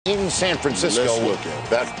San Francisco. Let's look at it.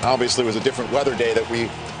 That obviously was a different weather day that we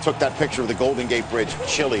took that picture of the Golden Gate Bridge.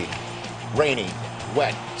 Chilly, rainy,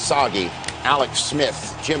 wet, soggy. Alex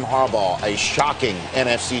Smith, Jim Harbaugh, a shocking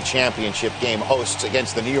NFC Championship game hosts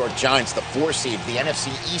against the New York Giants, the 4 seed, the NFC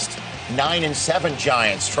East 9-7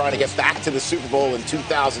 Giants trying to get back to the Super Bowl in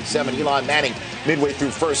 2007. Eli Manning midway through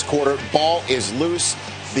first quarter. Ball is loose.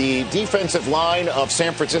 The defensive line of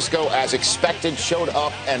San Francisco, as expected, showed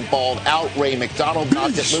up and balled out. Ray McDonald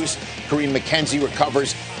knocked it loose. Kareem McKenzie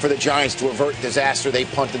recovers for the Giants to avert disaster. They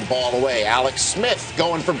punted the ball away. Alex Smith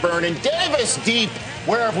going for Vernon Davis deep.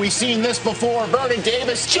 Where have we seen this before? Vernon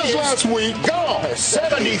Davis just last week. Gone.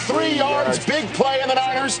 73 yards. Big play in the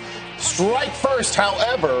Niners. Strike first,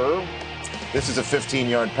 however. This is a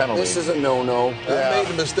 15-yard penalty. This is a no-no. I made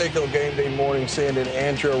the mistake on game day morning saying that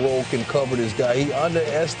Andrew Rowe can cover this guy. He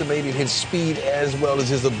underestimated his speed as well as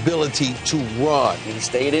his ability to run. He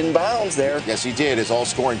stayed in bounds there. Yes, he did. As all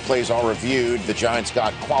scoring plays are reviewed, the Giants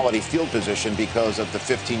got quality field position because of the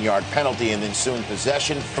 15-yard penalty and then soon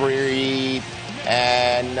possession. Third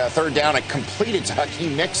down, it completed to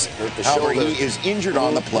Hakeem Nicks. However, he is injured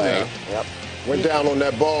on the play. Yep. Went down on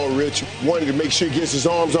that ball, Rich. Wanted to make sure he gets his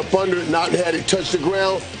arms up under it, not had it touch the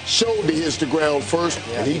ground. Shoulder hits the ground first,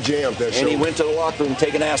 and he jammed that shoulder. And he went to the locker room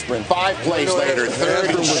taking aspirin. 5 plays later,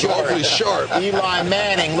 third and sharp. Eli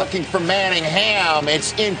Manning looking for Manningham.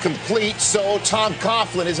 It's incomplete, so Tom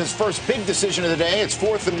Coughlin is his first big decision of the day. It's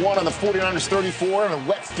 4th and 1 on the 49ers 34 on a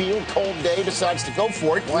wet field, cold day, decides to go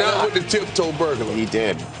for it. Not with the tiptoe burglar. He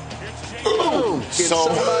did. Boom.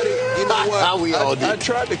 Somebody, you know what? How we all did. I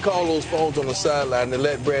tried to call those phones on the sideline to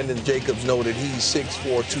let Brandon Jacobs know that he's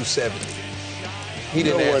 6'4", 270. He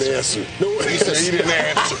didn't answer. He said he didn't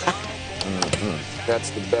answer.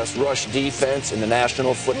 That's the best rush defense in the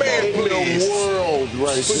National Football League. in the world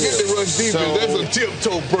right Forget there. the rush defense. That's a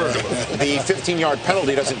tiptoe burglar. The 15-yard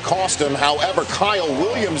penalty doesn't cost him. However, Kyle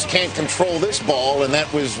Williams can't control this ball, and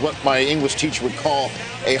that was what my English teacher would call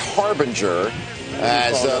a harbinger.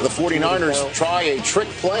 As the 49ers try a trick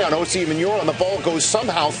play on Osi Umenyiora, and the ball goes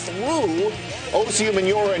somehow through Osi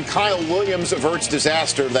Umenyiora, and Kyle Williams averts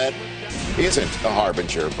disaster that isn't a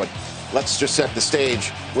harbinger. But let's just set the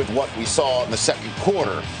stage with what we saw in the second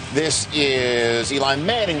quarter. This is Eli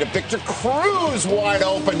Manning to Victor Cruz, wide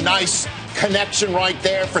open. Nice connection right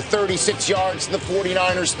there for 36 yards to the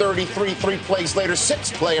 49ers, 33. 3 plays later,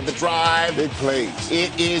 6th play of the drive. Big plays.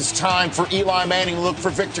 It is time for Eli Manning to look for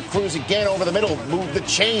Victor Cruz again over the middle. Move the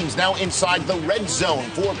chains now inside the red zone.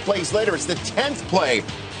 4 plays later, it's the 10th play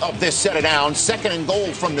of this set of downs. 2nd and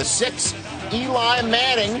goal from the 6. Eli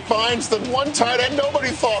Manning finds the one tight end nobody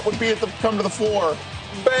thought would be come to the floor.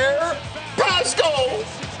 Bear Pasco.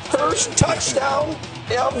 First touchdown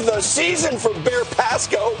of the season for Bear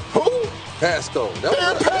Pasco. Who? Pasco.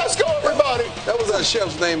 Bear Pasco, everybody. That was our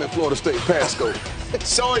chef's name at Florida State, Pasco.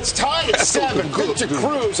 So it's tied at 7. Victor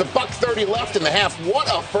Cruz, $1:30 left in the half. What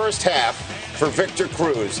a first half for Victor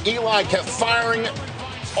Cruz. Eli kept firing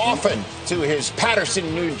often to his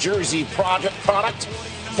Patterson, New Jersey product.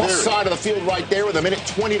 Plus side of the field right there with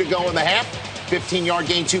 1:20 to go in the half. 15-yard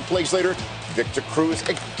gain 2 plays later. Victor Cruz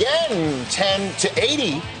again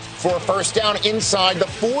 10-80 for a first down inside the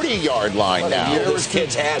 40-yard line now. This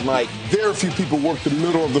kid's had, Mike. Very few people work the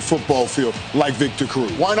middle of the football field like Victor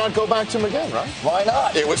Cruz. Why not go back to him again, right? Why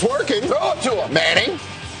not? It was working. Throw it to him. Manning.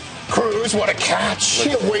 Cruz, what a catch.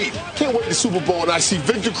 Can't wait the Super Bowl, and I see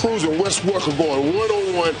Victor Cruz and Wes Welker going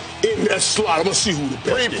one-on-one in that slot. I'm going to see who the best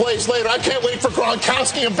 3 is. plays later, I can't wait for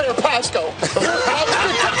Gronkowski and Bear Pasco. That's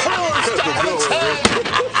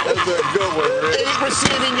a good one, Rick. 8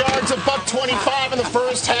 receiving yards, $125 in the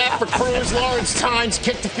first half for Cruz. Lawrence Tynes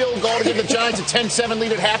kicked the field goal to give the Giants a 10-7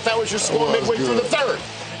 lead at half. That was your score midway through the third.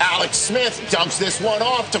 Alex Smith dumps this one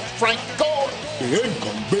off to Frank Gore.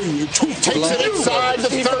 Takes it inside the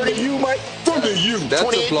 30. From the U. That's a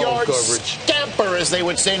 28-yard coverage. scamper, as they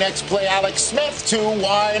would say. Next play, Alex Smith to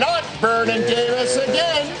why not Vernon Davis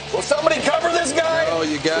again. Will somebody cover this guy? Oh,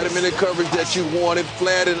 you got him in the coverage that you wanted,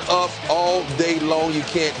 flat and up all day long. You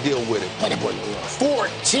can't deal with it. 14-10,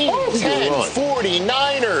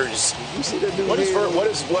 49ers. You see that dude What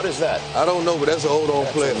is that? I don't know, but that's an hold-on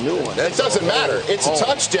play. a new one. It doesn't matter. It's a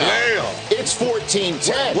touchdown. Damn. It's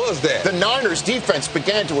 14-10. What was that? The Niners defense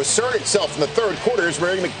began to assert itself in the third quarter as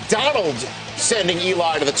Ray McDonald sending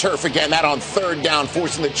Eli to the turf again. That on 3rd down,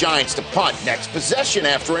 forcing the Giants to punt. Next possession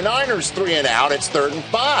after a Niners 3 and out. It's 3rd and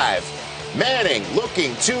 5. Manning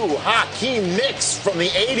looking to Hakeem Nicks from the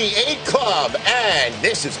 88 club. And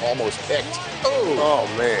this is almost picked. Oh,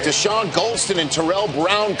 man. Deshaun Golston and Terrell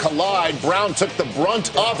Brown collide. Brown took the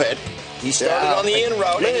brunt of it. He started on the in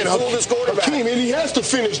route and he fooled his quarterback. Hakeem, and he has to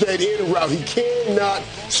finish that in route. He cannot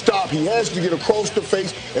stop. He has to get across the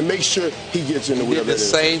face and make sure he gets into whatever Did it the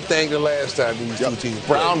is. same thing the last time these two teams played.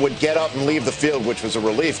 Brown would get up and leave the field, which was a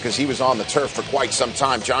relief because he was on the turf for quite some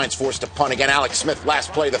time. Giants forced to punt again. Alex Smith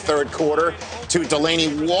last play of the third quarter to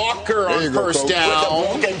Delaney Walker on first down. With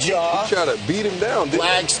a broken jaw. Try to beat him down.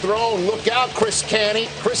 Flags thrown. Look out, Chris Canny.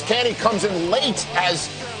 Chris Canny comes in late as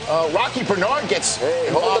Rocky Bernard gets. Hey,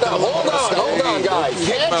 hold on, guys.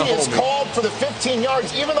 Canty is called for the 15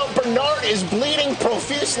 yards, even though Bernard is bleeding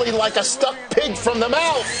profusely like a stuck pig from the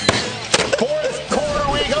mouth. Fourth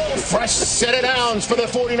quarter we go. Fresh set of downs for the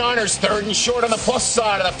 49ers. Third and short on the plus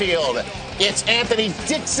side of the field. It's Anthony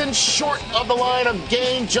Dixon short of the line of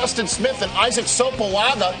gain. Justin Smith and Isaac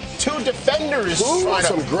Sopoaga, two defenders trying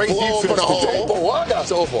some to great blow open a defense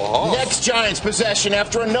hole. today. Next Giants possession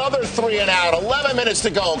after another 3 and out. 11 minutes to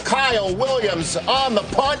go. Kyle Williams on the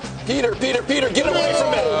punt. Peter, get away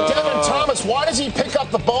from it. Devin Thomas, why does he pick up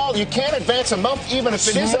the ball? You can't advance a muff even if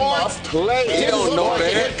it is a muff. Play. It didn't look like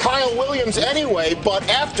it hit Kyle Williams anyway, but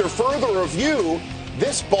after further review,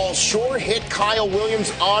 this ball sure hit Kyle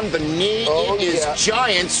Williams on the knee. It is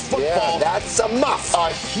Giants football. Yeah, that's a muff. A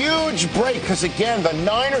huge break because, again, the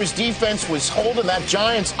Niners defense was holding that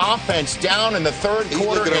Giants offense down in the third He's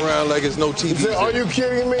quarter. looking around like it's no TV. Are you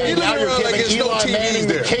kidding me? And now you're like giving there's no Eli TVs Manning,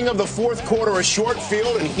 the there. king of the fourth quarter, a short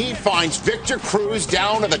field, and he finds Victor Cruz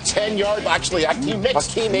down to the 10-yard line. Actually, Hakeem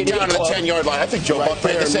Nicks down to the 10-yard line. I think Joe Buck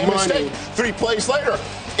made the same mistake. 3 plays later,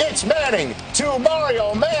 it's Manning to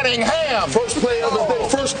Mario Manningham. First play of the day,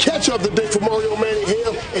 first catch of the day for Mario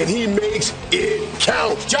Manningham, and he makes it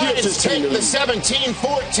count. Giants take the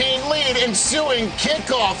 17-14 lead. Ensuing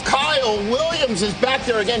kickoff. Kyle Williams is back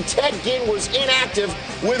there again. Ted Ginn was inactive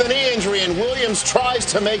with a knee injury, and Williams tries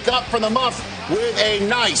to make up for the muff with a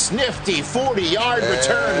nice, nifty 40-yard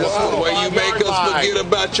return. That's the way you make us forget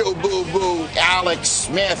about your boo-boo. Alex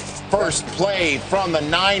Smith, first play from the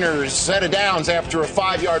Niners. Set of downs after a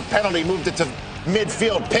 5-yard penalty. Moved it to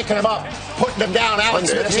midfield, picking him up, putting him down. Alex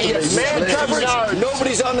Smith takes Man coverage.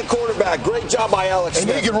 Nobody's on the quarterback. Great job by Alex And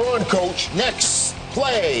Smith. he can run, coach. Next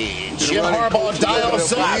play, Jim Harbaugh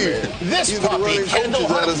dials up. This puppy, Kendall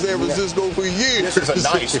out of Hunt. San Francisco for years. This is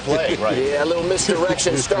a nice play, right? Yeah, a little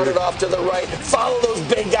misdirection. Started off to the right. Follow those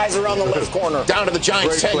big guys around the left corner. Down to the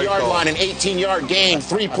Giants' Great play 10-yard call. line, an 18-yard gain.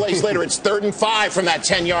 3 plays later, it's 3rd and 5 from that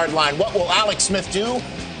 10-yard line. What will Alex Smith do?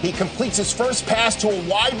 He completes his first pass to a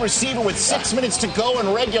wide receiver with 6 minutes to go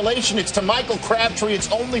in regulation. It's to Michael Crabtree.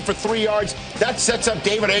 It's only for 3 yards. That sets up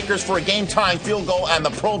David Akers for a game-tying field goal, and the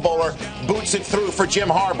Pro Bowler boots it through for Jim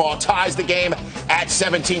Harbaugh. Ties the game at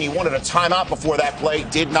 17. He wanted a timeout before that play.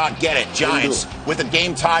 Did not get it. Giants with the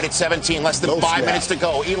game tied at 17. Less than 5 minutes to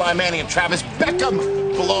go. Eli Manning and Travis Beckham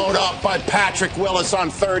blown up by Patrick Willis on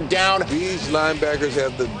 3rd down. These linebackers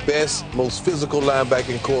have the best, most physical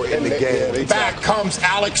linebacking core in the game. Back comes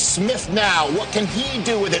Alex Smith now. What can he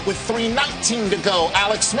do with it with 3:19 to go?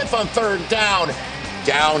 Alex Smith on 3rd down.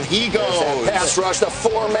 Down he goes. Pass rush, the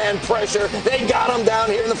 4-man pressure. They got him down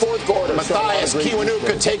here in the fourth quarter. Matthias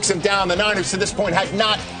Kiwanuka takes him down. The Niners to this point had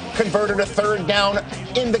not converted a 3rd down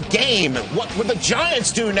in the game. What would the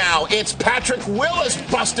Giants do now? It's Patrick Willis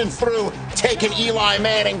busting through, taking Eli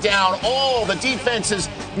Manning down. All the defenses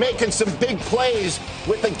making some big plays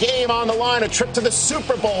with the game on the line. A trip to the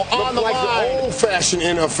Super Bowl on the like line. the old-fashioned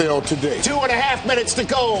NFL today. 2.5 minutes to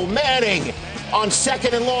go. Manning on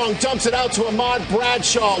 2nd and long dumps it out to Ahmad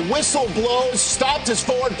Bradshaw. Whistle blows, stopped his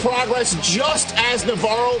forward progress just as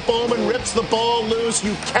Navarro Bowman rips the ball loose.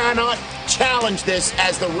 You cannot challenge this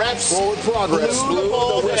as the refs Forward progress. blew the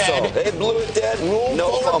ball the whistle. dead. They blew it dead. Rule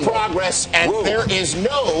No forward fumble. progress, and Rule. there is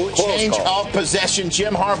no change call. of possession.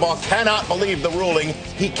 Jim Harbaugh cannot believe the ruling.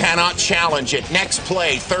 He cannot challenge it. Next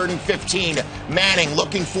play, 3rd and 15. Manning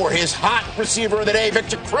looking for his hot receiver of the day,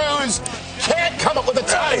 Victor Cruz. Can't come up with a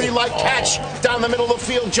Tyree-like catch down the middle of the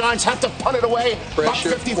field. Giants have to punt it away. About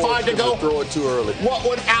 55 to go. Throw it too early. What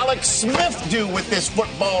would Alex Smith do with this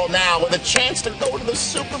football now with a chance to go to the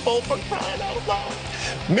Super Bowl for crying out loud?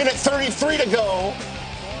 Minute 33 to go.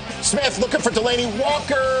 Smith looking for Delaney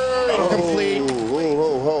Walker. Incomplete.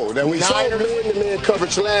 Now, we saw man-to-man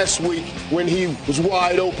coverage last week when he was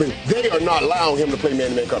wide open. They are not allowing him to play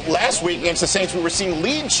man-to-man coverage. Last week against the Saints, we were seeing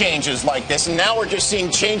lead changes like this, and now we're just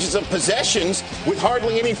seeing changes of possessions with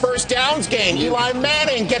hardly any first downs gained. Eli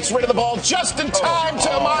Manning gets rid of the ball just in time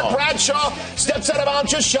to Ahmad Bradshaw. Steps out of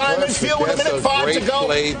bounds just shy of midfield with a minute 5 to go.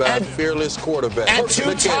 Play by a fearless quarterback. And 2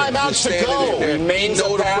 timeouts to go. Remains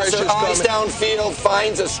a passer, eyes downfield,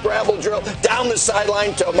 finds a scramble drill down the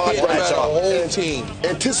sideline to Ahmad Bradshaw. The whole team.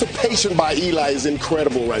 anticipation by Eli is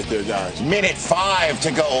incredible right there, guys. Minute 5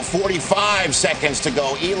 to go, 45 seconds to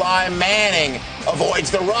go. Eli Manning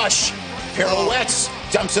avoids the rush. Pirouettes,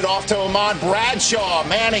 dumps it off to Ahmad Bradshaw.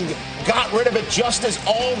 Manning got rid of it just as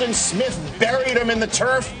Aldon Smith buried him in the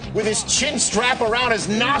turf with his chin strap around his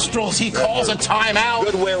nostrils. He calls a timeout.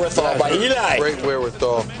 Good wherewithal by Eli. Great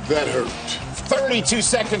wherewithal. That hurt. 32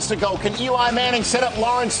 seconds to go. Can Eli Manning set up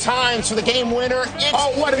Lawrence Tynes for the game winner?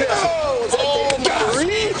 What is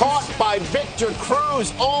Almost caught by Victor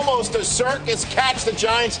Cruz. Almost a circus catch. The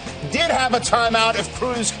Giants did have a timeout if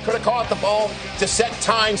Cruz could have caught the ball to set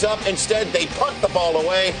Tynes up. Instead, they punt the ball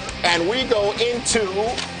away, and we go into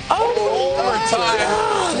overtime.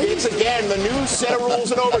 It's again the new set of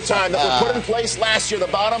rules in overtime that were put in place last year. The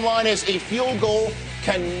bottom line is a field goal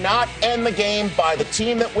cannot end the game by the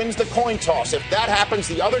team that wins the coin toss. If that happens,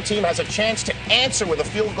 the other team has a chance to answer with a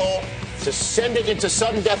field goal to send it into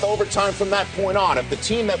sudden death overtime from that point on. If the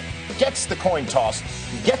team that gets the coin toss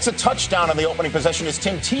gets a touchdown on the opening possession, as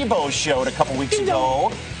Tim Tebow showed a couple weeks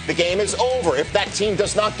ago, the game is over. If that team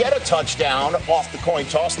does not get a touchdown off the coin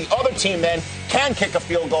toss, the other team then can kick a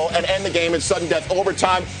field goal and end the game in sudden death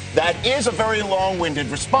overtime. That is a very long-winded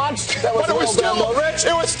response. It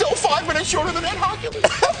was still 5 minutes shorter than Ed Hockley.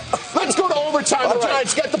 Let's go to overtime. The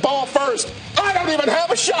Giants get the ball first. I don't even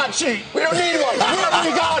have a shot sheet. We don't need one. What have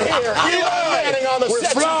we got here? Eli Manning on the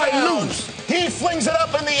set down. He flings it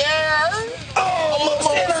up in the air. Almost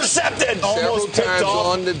intercepted. Almost Several times off.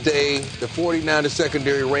 on the day, the 49ers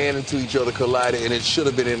secondary ran into each other, collided, and it should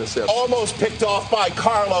have been intercepted. Almost picked off by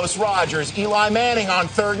Carlos Rogers. Eli Manning on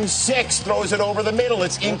 3rd and 6 throws it over the middle.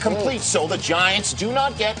 It's incomplete. So the Giants do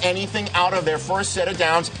not get anything out of their first set of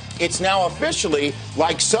downs. It's now officially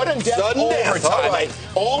like sudden death overtime.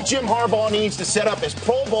 All Jim Harbaugh needs to set up is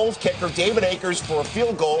Pro Bowl kicker David Akers for a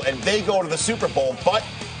field goal, and they go to the Super Bowl. But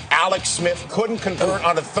Alex Smith couldn't convert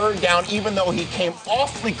on a 3rd down, even though he came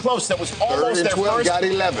awfully close. That was almost their 12, first got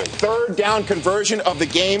 11. 3rd down conversion of the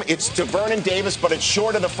game. It's to Vernon Davis, but it's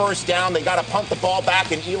short of the 1st down. They got to punt the ball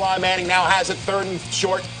back, and Eli Manning now has it 3rd and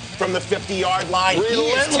short from the 50-yard line.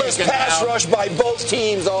 Relentless pass rush by both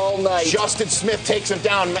teams all night. Justin Smith takes him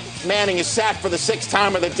down. Manning is sacked for the 6th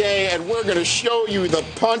time of the day, and we're going to show you the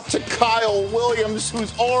punt to Kyle Williams,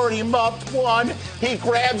 who's already muffed one. He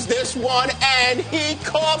grabs this one, and he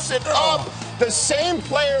coughs it up. The same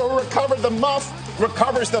player who recovered the muff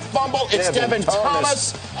recovers the fumble. It's Devin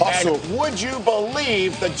Thomas. And would you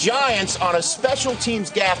believe the Giants on a special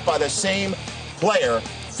teams gaffe by the same player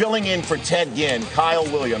filling in for Ted Ginn, Kyle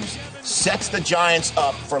Williams, sets the Giants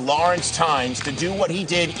up for Lawrence Tynes to do what he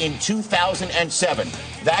did in 2007.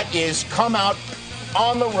 That is come out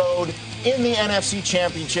on the road in the NFC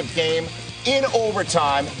Championship game in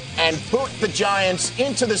overtime and boot the Giants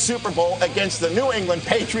into the Super Bowl against the New England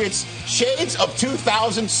Patriots. Shades of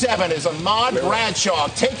 2007 as Ahmad Bradshaw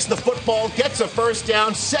takes the football, gets a 1st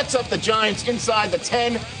down, sets up the Giants inside the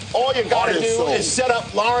 10. All you got to do is set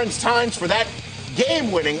up Lawrence Tynes for that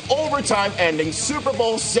game-winning, overtime-ending, Super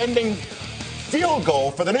Bowl-sending field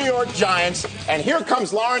goal for the New York Giants. And here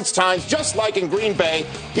comes Lawrence Tynes, just like in Green Bay.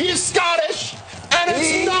 He's Scottish, and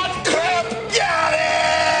it's not crap. Got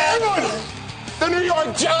it! The New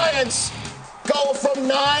York Giants go from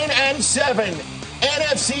 9-7,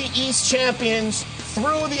 NFC East champions,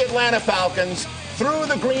 through the Atlanta Falcons, through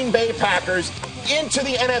the Green Bay Packers, into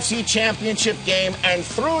the NFC Championship game, and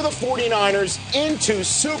through the 49ers into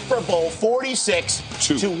Super Bowl 46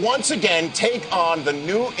 to once again take on the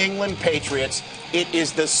New England Patriots. It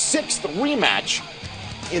is the 6th rematch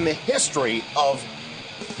in the history of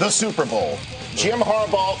the Super Bowl. Jim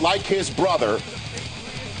Harbaugh, like his brother,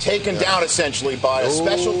 taken down essentially by a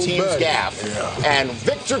special teams gaffe. And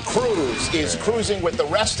Victor Cruz is cruising with the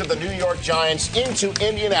rest of the New York Giants into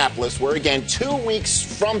Indianapolis, where again, 2 weeks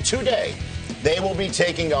from today, they will be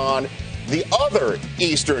taking on the other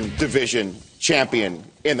Eastern Division champion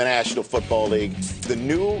in the National Football League, the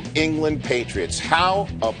New England Patriots. How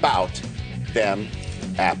about them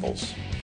apples?